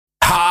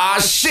Ah,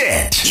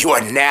 shit. You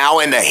are now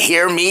in the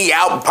Hear Me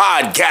Out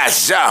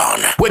podcast zone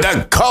with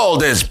the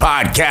coldest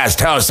podcast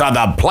host on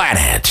the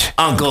planet,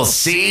 Uncle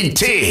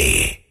CT.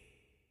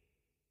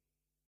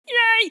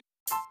 Yay!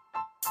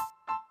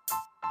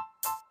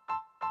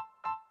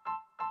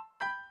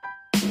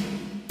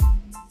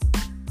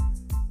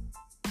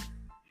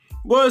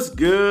 What's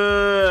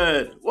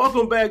good?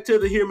 Welcome back to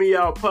the Hear Me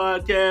Out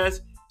podcast.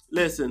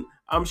 Listen,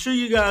 I'm sure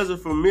you guys are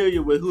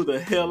familiar with who the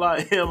hell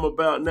I am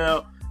about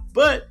now,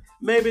 but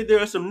maybe there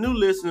are some new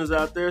listeners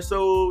out there,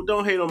 so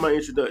don't hate on my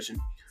introduction.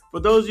 For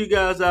those of you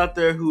guys out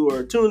there who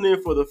are tuning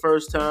in for the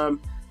first time,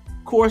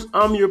 of course,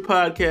 I'm your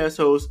podcast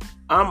host.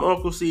 I'm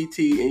Uncle CT,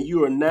 and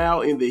you are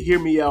now in the Hear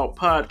Me Out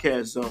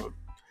podcast zone.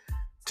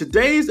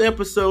 Today's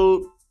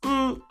episode,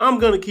 I'm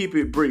going to keep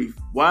it brief.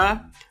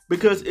 Why?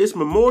 Because it's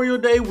Memorial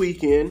Day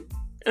weekend,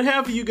 and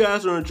half of you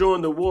guys are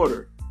enjoying the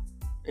water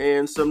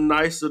and some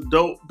nice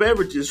adult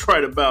beverages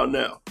right about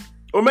now.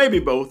 Or maybe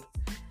both.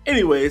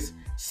 Anyways,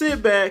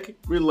 sit back,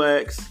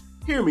 relax,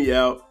 hear me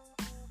out.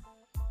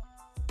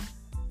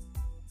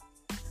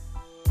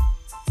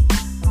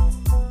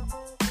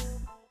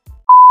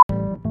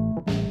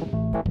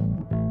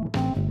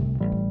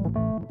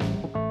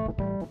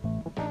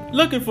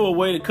 Looking for a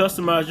way to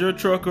customize your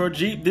truck or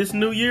Jeep this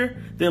new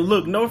year? Then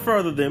look no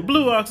further than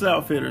Blue Ox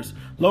Outfitters,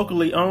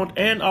 locally owned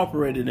and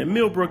operated in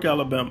Millbrook,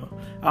 Alabama.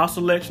 Our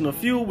selection of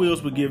fuel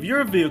wheels will give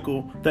your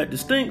vehicle that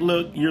distinct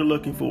look you're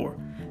looking for.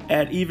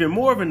 Add even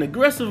more of an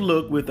aggressive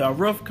look with our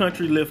rough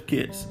country lift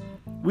kits.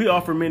 We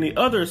offer many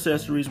other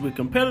accessories with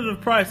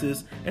competitive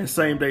prices and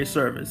same-day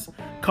service.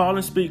 Call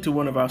and speak to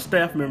one of our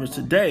staff members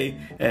today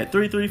at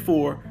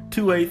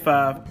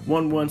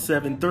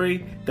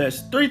 334-285-1173.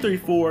 That's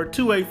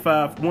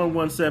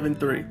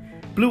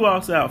 334-285-1173. Blue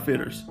Ox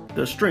Outfitters,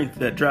 the strength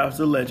that drives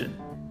the legend.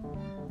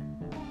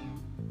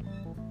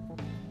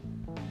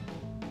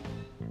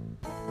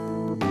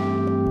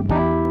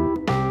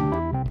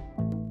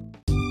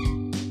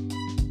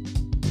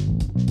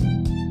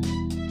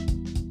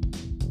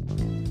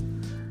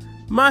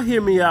 My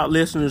Hear Me Out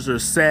listeners are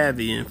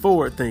savvy and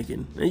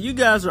forward-thinking, and you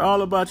guys are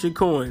all about your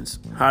coins.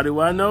 How do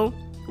I know?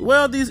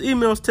 Well, these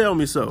emails tell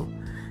me so.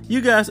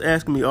 You guys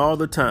ask me all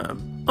the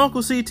time,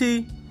 Uncle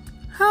CT,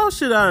 how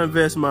should I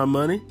invest my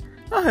money?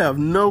 I have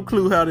no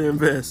clue how to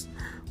invest.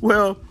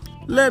 Well,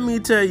 let me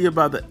tell you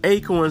about the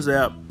Acorns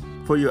app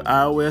for your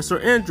iOS or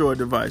Android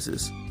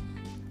devices.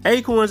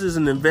 Acorns is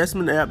an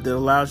investment app that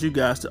allows you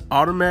guys to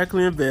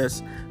automatically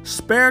invest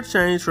spare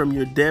change from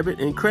your debit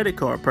and credit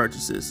card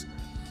purchases.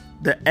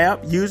 The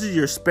app uses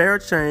your spare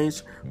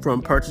change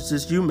from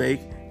purchases you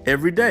make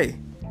every day.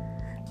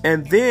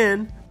 And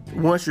then,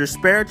 once your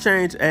spare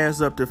change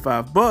adds up to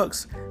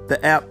 $5,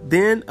 the app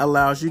then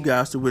allows you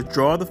guys to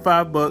withdraw the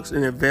 $5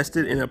 and invest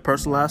it in a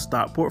personalized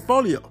stock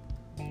portfolio.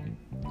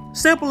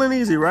 Simple and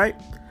easy, right?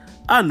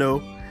 I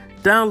know.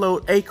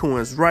 Download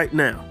Acorns right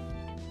now.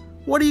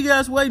 What are you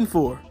guys waiting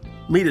for?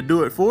 Me to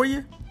do it for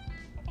you?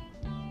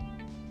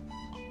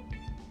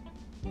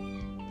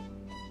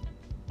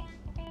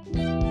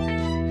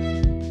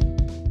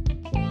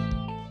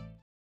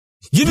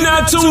 You're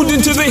now tuned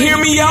into the Hear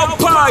Me Out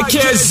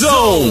podcast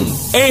zone.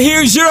 And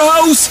here's your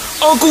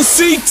host, Uncle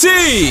CT.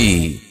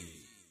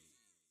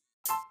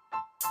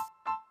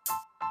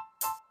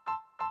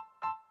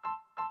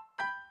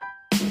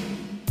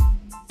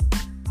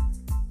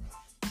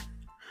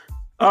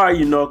 All right,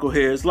 you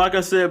knuckleheads. Like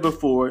I said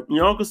before,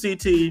 your Uncle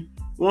CT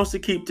wants to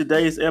keep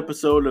today's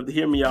episode of the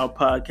Hear Me Out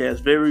podcast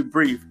very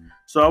brief.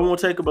 So I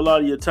won't take up a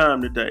lot of your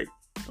time today.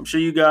 I'm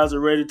sure you guys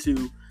are ready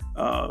to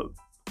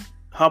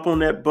hop on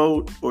that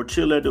boat or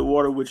chill at the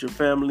water with your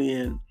family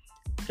and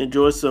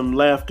enjoy some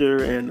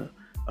laughter and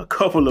a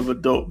couple of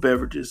adult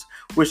beverages.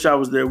 Wish I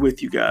was there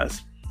with you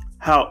guys.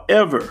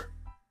 However,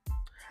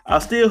 I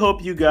still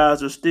hope you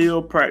guys are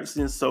still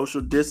practicing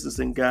social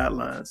distancing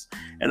guidelines,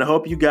 and I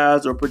hope you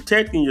guys are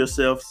protecting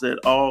yourselves at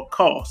all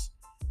costs.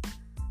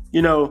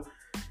 You know,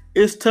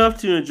 it's tough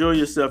to enjoy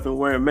yourself and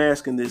wear a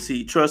mask in this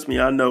heat. Trust me,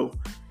 I know.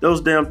 Those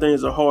damn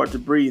things are hard to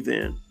breathe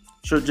in.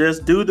 So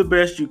just do the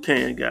best you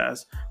can,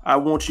 guys. I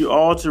want you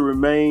all to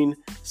remain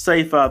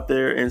safe out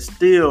there and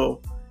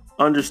still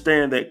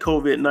understand that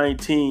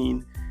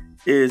COVID-19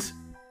 is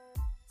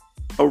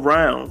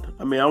around.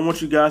 I mean, I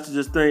want you guys to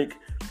just think,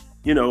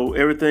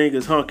 everything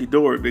is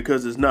hunky-dory,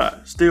 because it's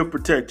not. Still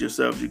protect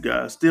yourselves, you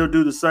guys. Still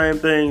do the same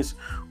things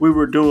we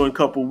were doing a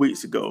couple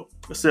weeks ago,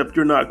 except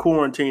you're not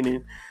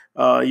quarantining.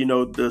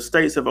 The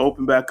states have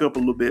opened back up a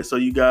little bit, so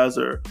you guys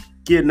are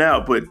getting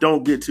out, but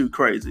don't get too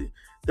crazy.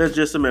 That's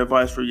just some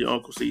advice for your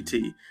Uncle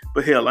CT.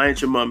 But hell, I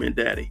ain't your mommy and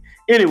daddy.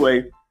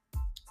 Anyway,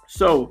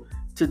 so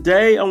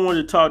today I want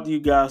to talk to you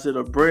guys that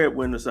are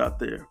breadwinners out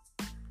there.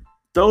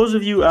 Those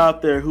of you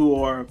out there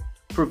who are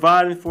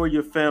providing for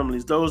your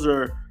families, those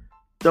are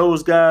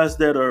those guys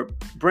that are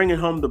bringing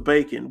home the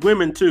bacon,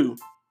 women too.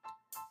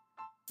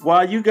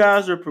 While you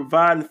guys are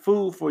providing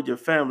food for your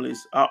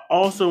families, I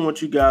also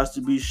want you guys to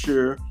be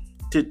sure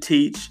to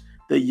teach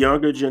the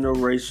younger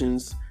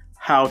generations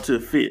how to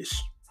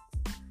fish.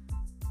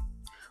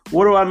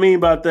 What do I mean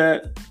by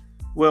that?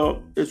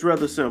 Well, it's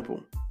rather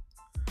simple.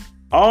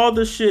 all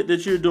the shit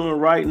that you're doing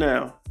right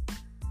now,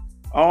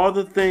 all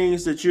the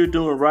things that you're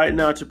doing right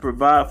now to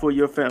provide for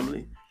your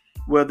family,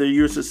 whether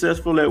you're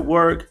successful at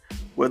work,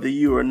 whether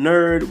you're a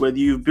nerd, whether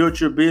you've built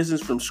your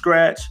business from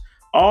scratch,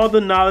 all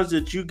the knowledge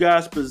that you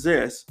guys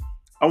possess,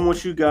 I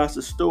want you guys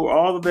to store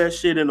all of that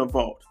shit in a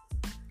vault.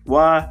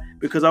 Why?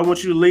 Because I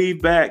want you to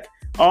leave back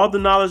all the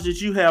knowledge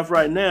that you have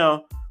right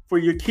now for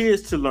your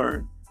kids to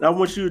learn. And I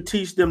want you to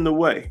teach them the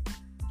way.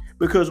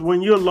 Because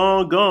when you're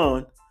long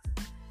gone,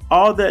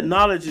 all that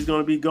knowledge is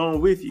going to be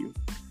gone with you.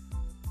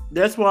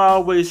 That's why I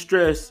always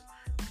stress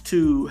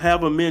to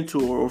have a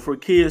mentor, or for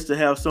kids to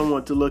have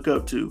someone to look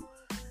up to.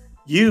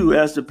 You,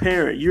 as the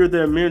parent, you're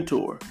their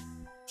mentor.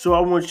 So I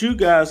want you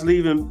guys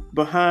leaving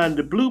behind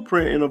the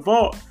blueprint in a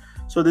vault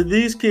so that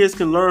these kids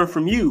can learn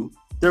from you,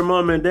 their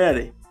mom and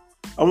daddy.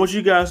 I want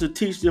you guys to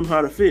teach them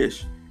how to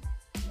fish.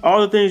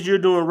 All the things you're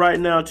doing right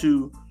now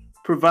to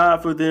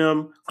provide for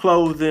them,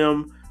 clothe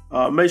them,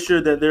 make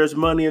sure that there's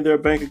money in their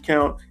bank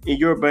account, in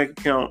your bank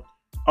account.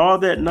 All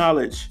that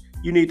knowledge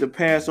you need to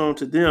pass on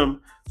to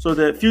them so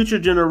that future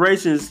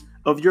generations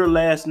of your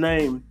last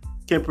name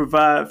can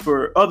provide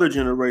for other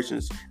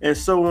generations, and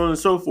so on and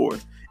so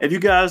forth. If you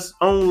guys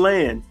own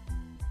land,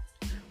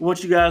 I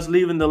want you guys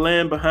leaving the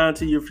land behind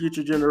to your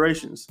future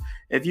generations.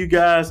 If you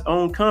guys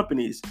own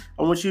companies,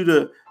 I want you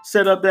to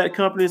set up that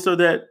company so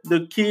that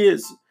the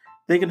kids,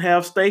 they can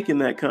have stake in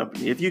that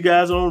company. If you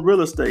guys own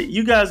real estate,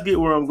 you guys get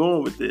where I'm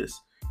going with this.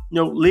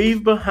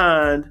 Leave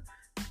behind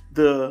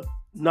the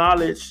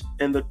knowledge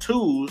and the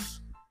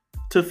tools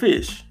to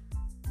fish.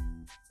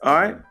 All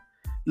right?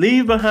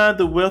 Leave behind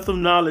the wealth of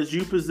knowledge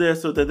you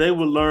possess so that they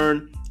will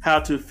learn how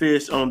to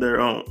fish on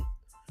their own.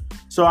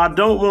 So I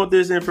don't want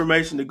this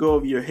information to go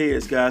over your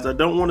heads, guys. I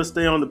don't want to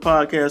stay on the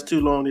podcast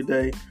too long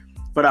today,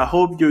 but I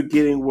hope you're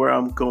getting where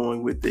I'm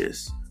going with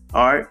this.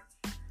 All right?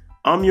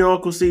 I'm your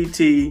Uncle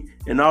CT,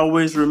 and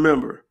always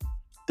remember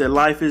that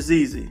life is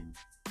easy.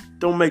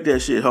 Don't make that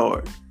shit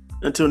hard.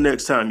 Until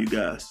next time, you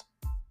guys.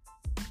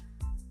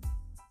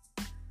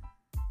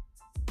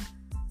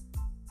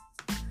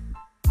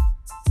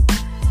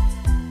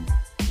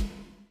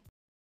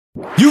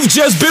 You've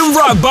just been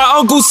rocked by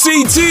Uncle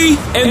CT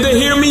and the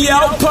Hear Me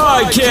Out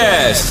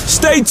podcast.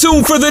 Stay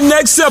tuned for the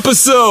next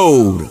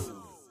episode.